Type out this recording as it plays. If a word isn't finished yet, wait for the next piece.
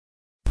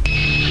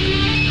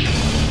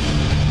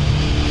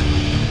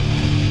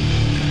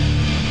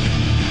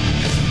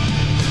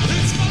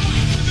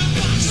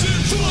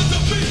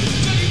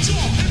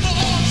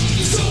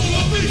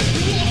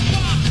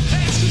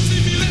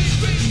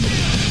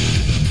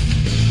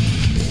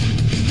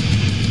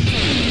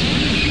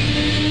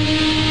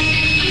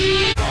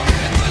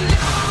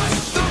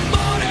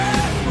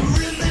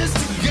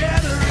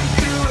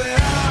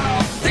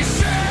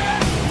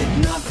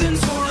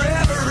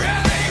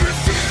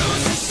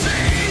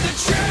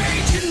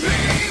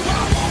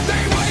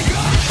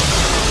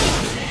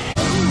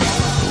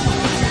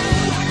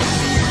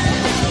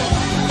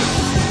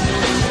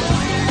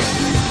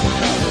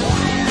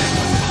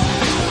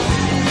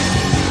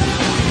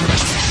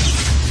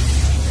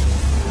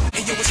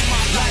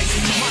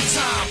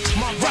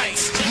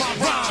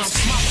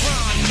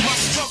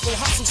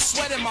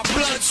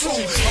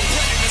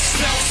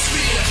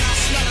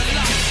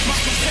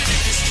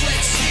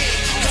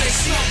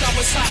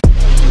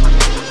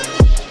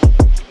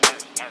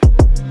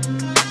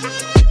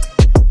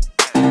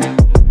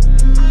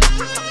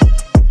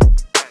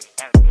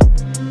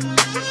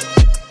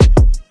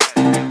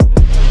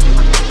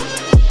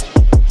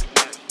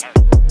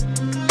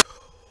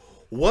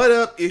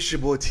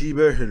It's your boy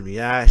T-Bear here to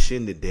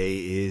reaction. Today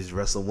is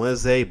Wrestle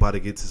Wednesday. About to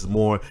get to some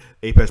more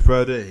Apex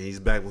Predator, and he's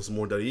back with some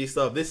more WWE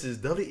stuff. This is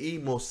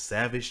WWE Most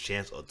Savage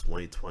Chants of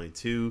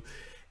 2022,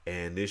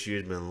 and this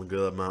year's been a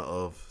good amount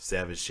of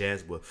Savage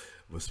Chants, but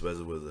whether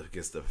it was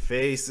against the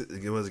face,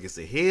 it was against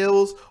the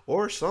heels,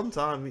 or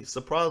sometimes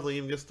surprisingly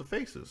even against the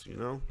faces. You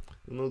know,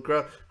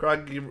 crowd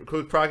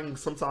can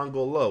sometimes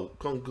go low,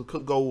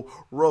 could go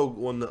rogue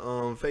on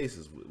the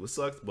faces, which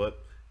sucks, but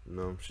you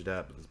know, shit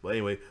happens. But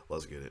anyway,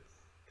 let's get it.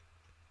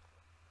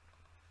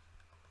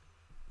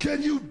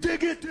 Can you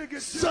dig it,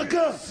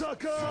 sucker?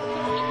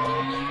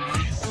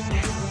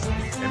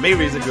 And main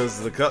reason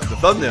because the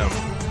thumbnail.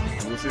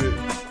 We'll see it.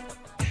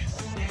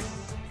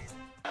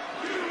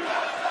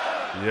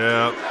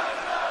 Yep.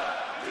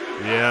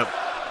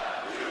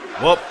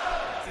 Whoop.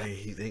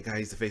 He think I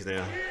used to face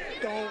now.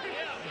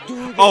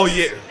 Oh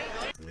yeah.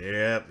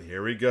 Yep.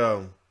 Here we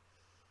go.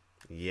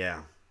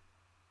 Yeah.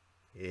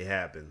 It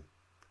happened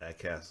at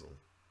Castle.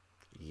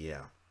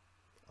 Yeah.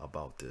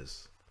 About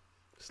this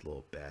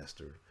little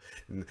bastard.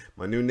 And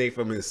my new name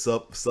from him is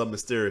Sub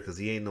Mysterio because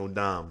he ain't no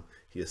Dom.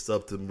 He is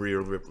sub to Rhea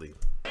Ripley.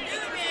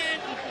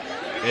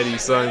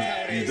 Eddie's son.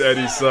 He's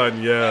Eddie's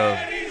son.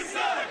 Yeah.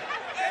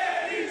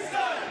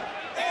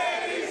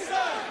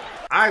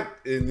 And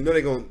you know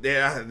they gonna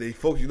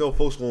folks. You know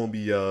folks gonna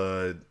be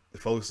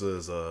folks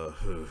is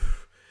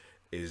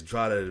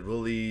try to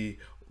really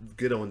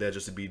get on that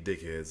just to be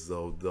dickheads.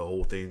 So the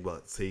whole thing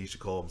about say he should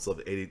call himself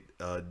Eddie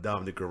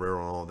Dominic Guerrero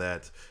and all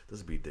that,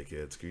 just to be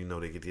dickheads. Cause you know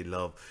they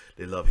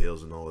love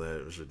heels and all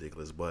that. It's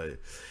ridiculous, but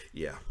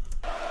yeah.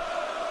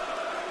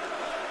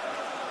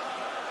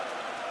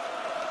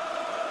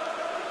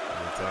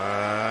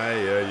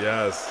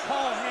 Yes.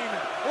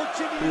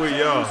 Who are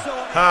y'all?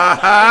 Ha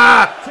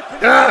ha!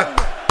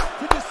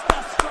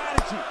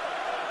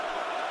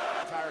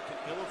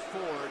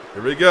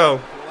 Here we go.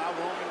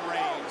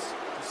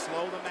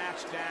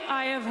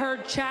 I have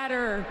heard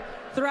chatter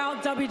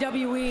throughout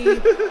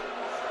WWE.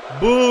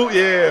 Boo,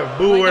 yeah,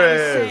 boo like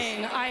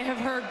ass. I have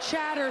heard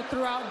chatter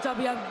throughout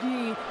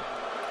WWE.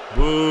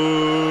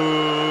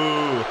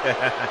 Boo.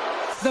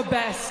 The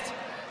best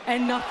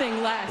and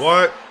nothing less.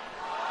 What?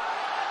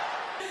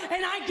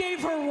 And I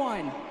gave her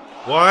one.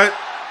 What?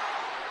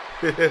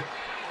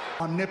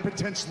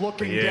 Omnipotence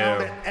looking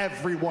down at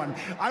everyone.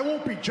 I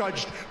won't be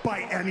judged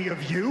by any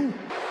of you.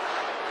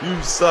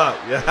 You suck.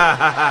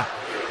 Yeah.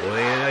 Well,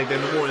 they ain't like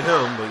that no more than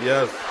him, but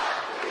yes.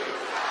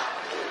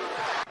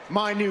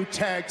 My new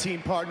tag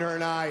team partner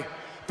and I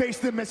face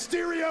the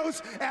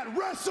Mysterios at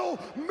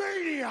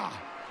WrestleMania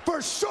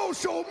for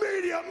social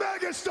media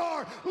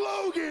megastar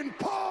Logan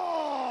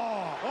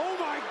Paul. Oh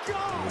my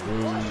God!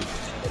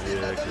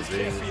 Yeah, because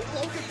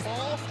Logan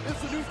Paul is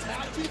the new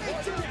tag team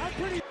partner. I'm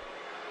pretty.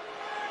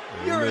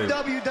 You're a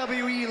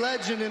WWE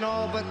legend and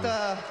all, but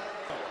yeah,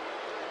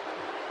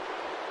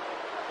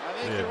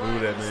 boo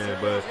that man,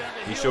 but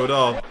he showed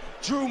off.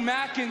 Drew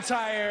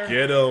McIntyre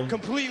Get him.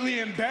 Completely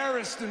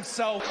embarrassed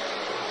himself.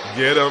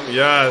 Get him,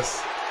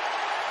 yes.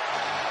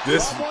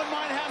 This,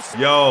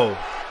 yo.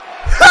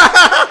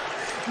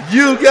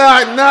 You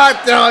got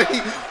knocked out.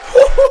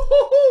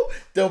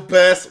 The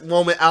best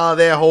moment out of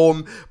that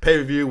whole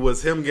pay-per-view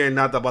was him getting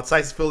knocked out by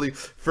Tyson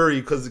Fury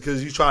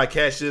because you try to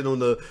cash in on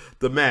the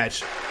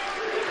match.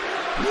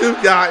 You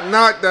got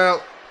knocked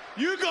out.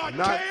 You got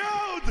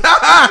KO'd.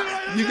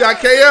 You got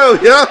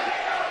KO'd, yeah.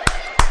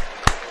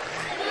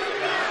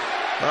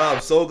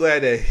 I'm so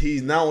glad that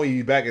he's not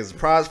only back as a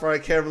prize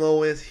fighter, Kevin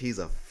Owens, he's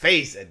a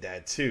face at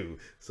that too.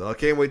 So I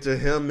can't wait till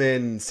him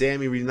and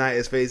Sammy reunite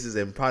his faces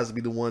and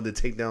possibly be the one to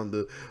take down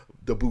the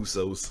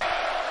Busos.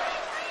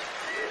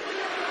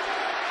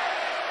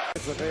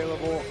 It's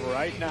available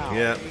right now.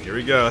 Yeah, here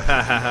we go.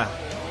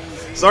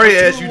 Sorry,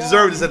 Ash, you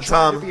deserved this at the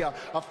time. To be a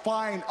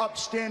fine,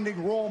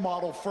 upstanding role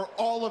model for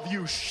all of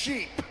you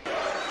sheep.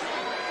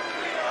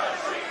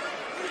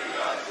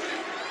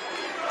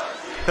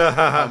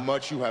 How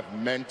much you have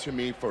meant to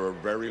me for a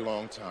very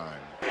long time.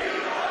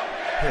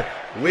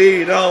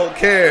 We don't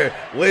care.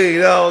 We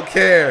don't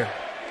care.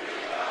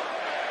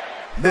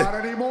 Not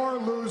anymore,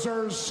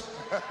 losers.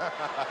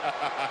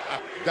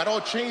 That all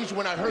changed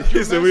when I heard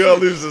your said message. we all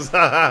losers.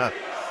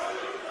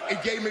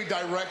 It gave me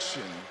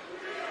direction.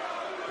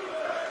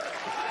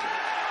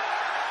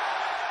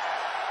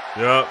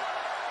 Yep.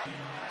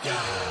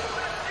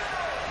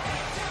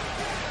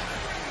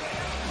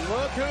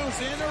 Look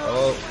who's in the room.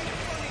 Oh.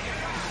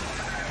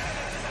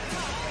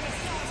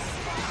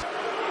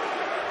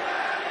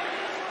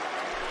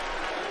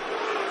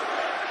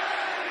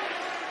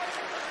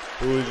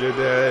 Who's your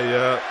dad?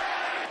 Yeah.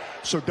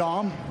 So,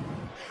 Dom,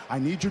 I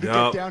need you to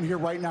get down here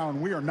right now, and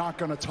we are not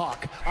going to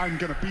talk. I'm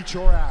going to beat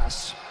your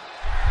ass.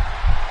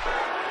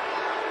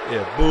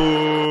 Yeah,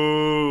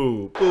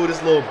 boo. Boo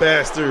this little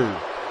bastard.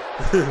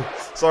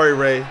 Sorry,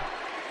 Ray.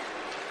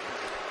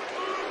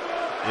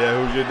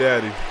 Yeah, who's your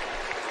daddy?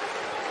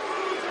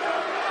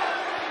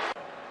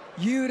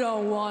 You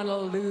don't want to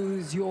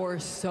lose your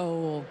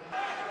soul.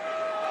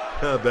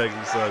 Becky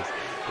sucks.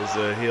 It's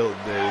heel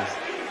days.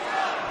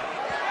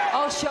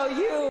 I'll show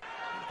you.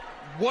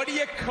 What do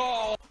you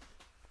call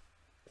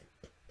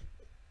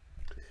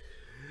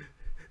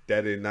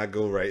That did not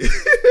go right.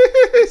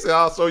 He said,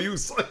 I'll show you.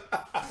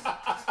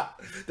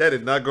 That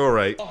did not go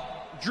right.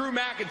 Drew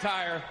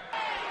McIntyre.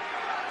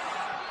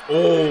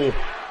 Oh.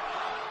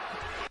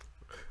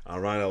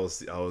 All right, I will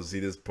see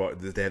this part.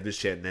 They have this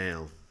chat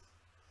now.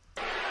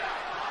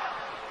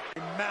 A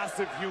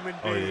massive human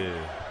Oh being.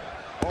 yeah.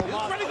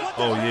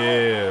 Oh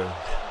yeah.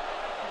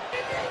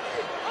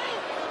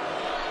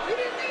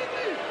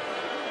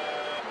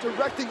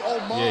 Directing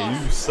Omos.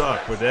 Yeah, you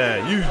suck with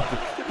that.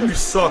 You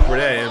suck with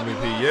that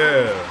MVP.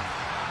 Yeah.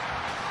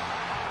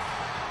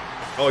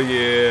 Oh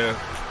yeah.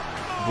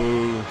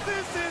 Boo.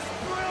 This is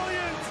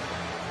brilliant.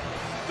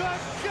 The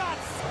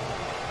guts.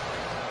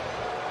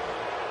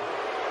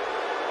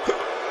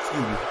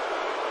 Excuse me.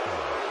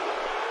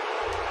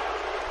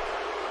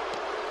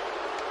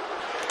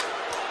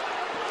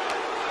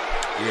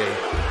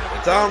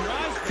 Yeah. Tom,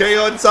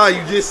 KO inside,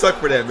 you just suck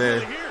for that,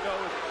 man.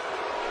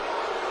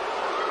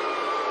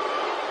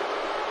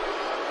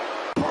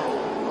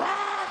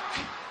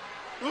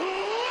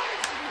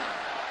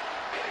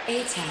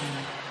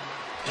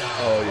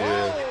 Oh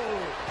yeah.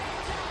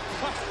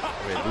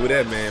 Man, do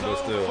that, man, but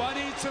still.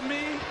 Funny to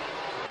me.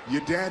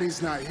 Your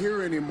daddy's not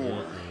here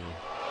anymore.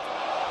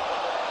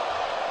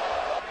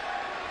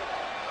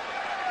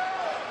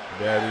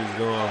 Daddy's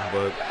gone,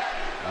 but.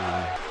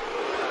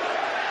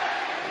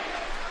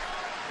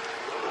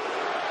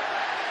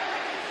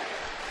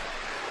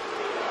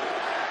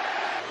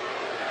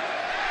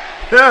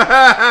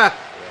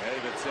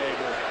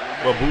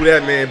 But boo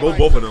that man, both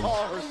of them.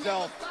 Call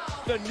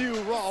herself the new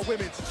Raw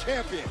Women's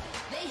Champion.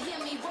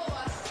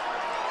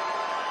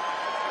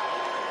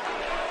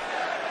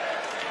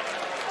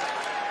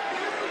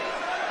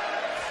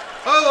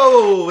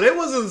 Oh, they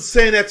wasn't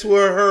saying that to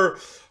her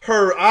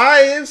I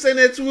am saying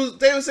that to,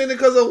 they were saying it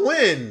because of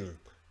win.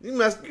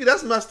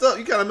 That's messed up.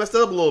 You kind of messed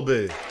up a little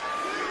bit.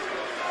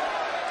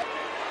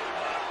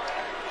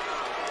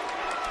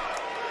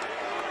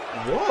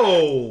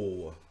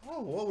 Whoa.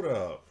 Oh, hold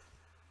up.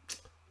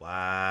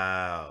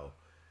 Wow.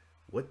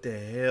 What the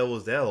hell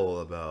was that all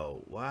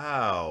about?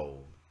 Wow.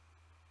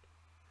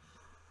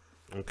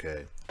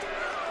 Okay.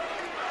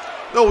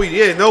 No, we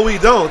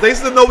don't. They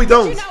said no, we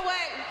don't. Miz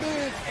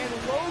and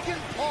Logan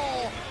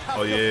Paul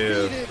have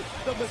defeated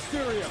the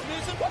Mysterio.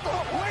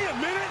 Wait a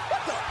minute.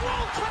 What the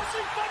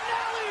world-crushing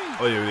finale?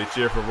 Oh yeah, they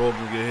cheer for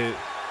Roman to get hit.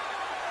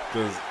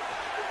 Cause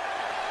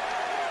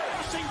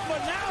Crushing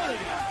finale.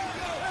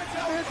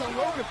 Miz and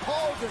Logan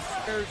Paul just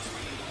cares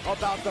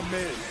about the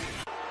Miz.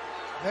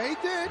 They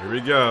did. here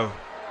we go.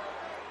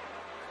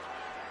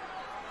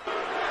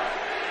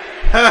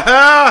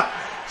 Ha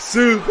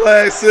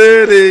Suplex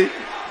City.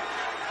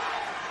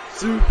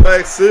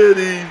 Suplex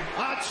City.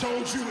 I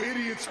told you,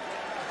 idiots.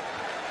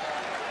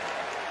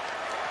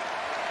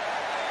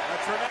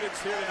 That's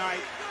tremendous here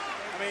tonight.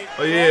 I mean,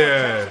 Oh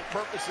yeah.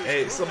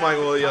 Hey, somebody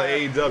will yell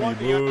AEW,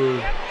 boo.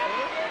 And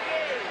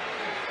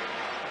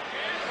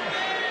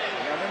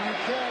then you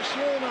cash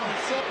in on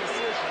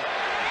supposition.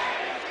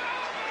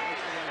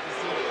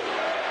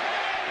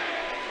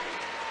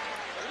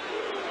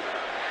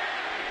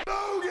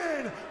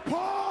 Logan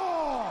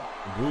Paul.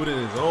 Booed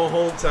in his own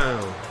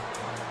hometown.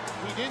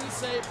 he didn't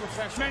say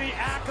professional. Many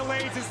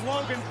accolades as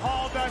Logan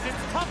Paul does. It's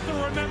tough to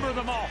remember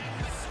them all.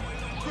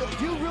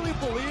 Do you really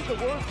believe the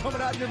words coming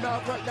out of your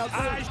mouth right now?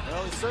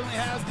 Well, he certainly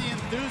has the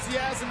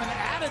enthusiasm and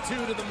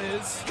attitude of the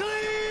Miz.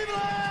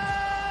 Cleveland!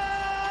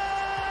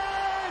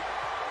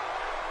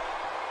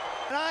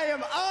 And I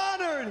am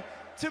honored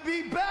to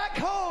be back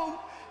home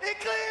in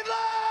Cleveland!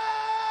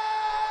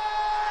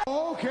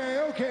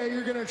 Okay,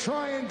 you're gonna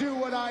try and do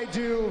what I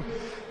do.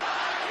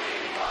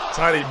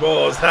 Tiny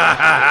balls.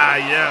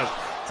 Yes.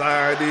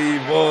 Tiny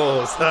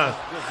balls.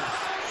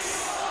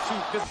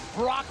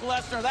 Brock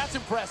Lesnar, that's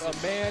impressive.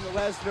 A man,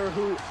 Lesnar,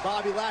 who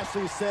Bobby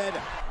Lashley said,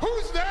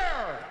 Who's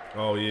there?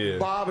 Oh yeah.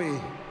 Bobby.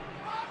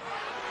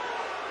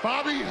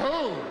 Bobby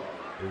who?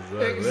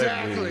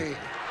 Exactly.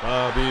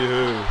 Bobby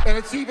who? And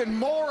it's even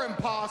more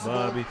impossible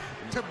Bobby.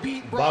 to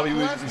beat Brock Bobby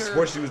was, Lesnar.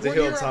 unfortunately, was the when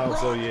heel you're time, at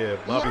so Brock. yeah.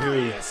 Bobby who?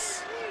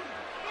 Yes.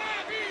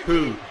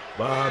 Who?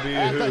 Bobby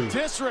And the who?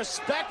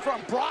 disrespect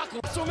from Brock.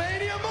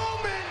 WrestleMania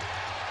moment.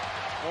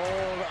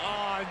 Hold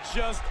on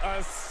just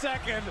a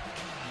second.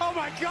 Oh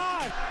my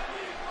God.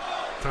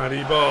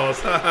 Tiny balls.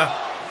 Tiny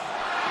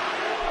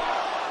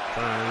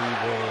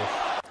balls.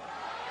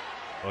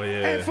 Oh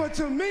yeah. And for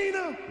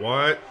Tamina,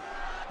 What?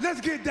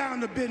 let's get down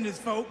to business,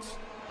 folks.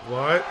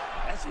 What?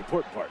 That's the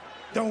important part.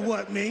 Don't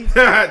what me.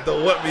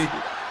 Don't what me.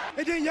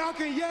 And then y'all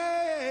can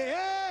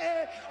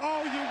yeah,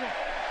 all you want.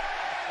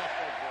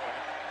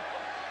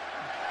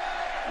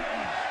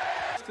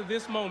 To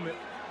this moment,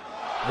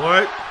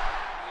 What?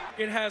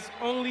 it has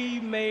only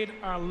made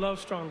our love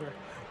stronger.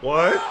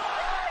 What?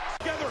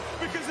 Together,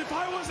 because if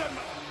I was a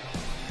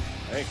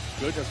Thank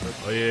goodness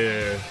for Oh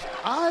yeah.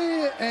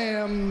 I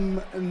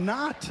am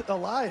not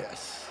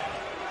Elias.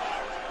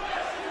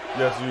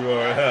 Yes, you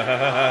are.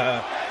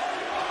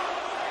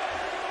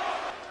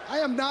 I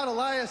am not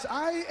Elias.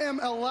 I am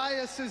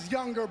Elias's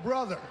younger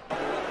brother.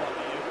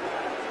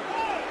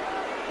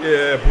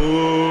 Yeah,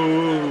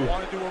 boo.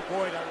 wanted to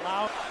avoid a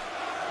loud.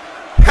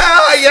 Ha!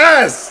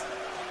 Yes.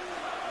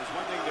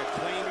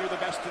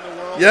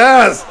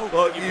 Yes.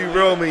 Fuck you,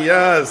 Roman.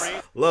 Yes.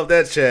 Love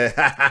that chat.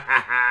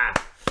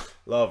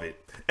 Love it.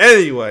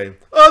 Anyway,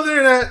 other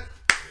than that,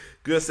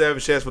 good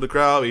savage chance for the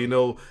crowd. You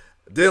know,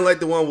 didn't like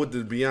the one with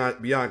the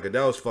Bianca.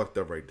 That was fucked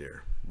up right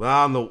there. But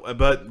I don't know.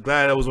 But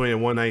glad that was only a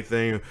one night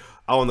thing.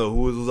 I don't know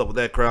who was up with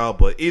that crowd.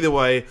 But either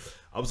way,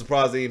 I'm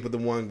surprised they didn't put the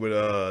one with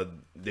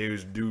they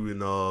was doing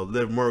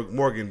Liv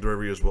Morgan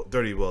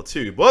dirty well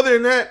too. But other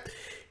than that,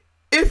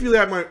 if you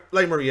like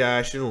my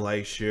reaction,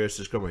 like, share,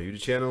 subscribe to my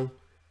YouTube channel.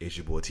 It's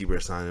your boy T-Bear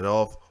signing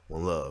off.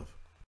 One love.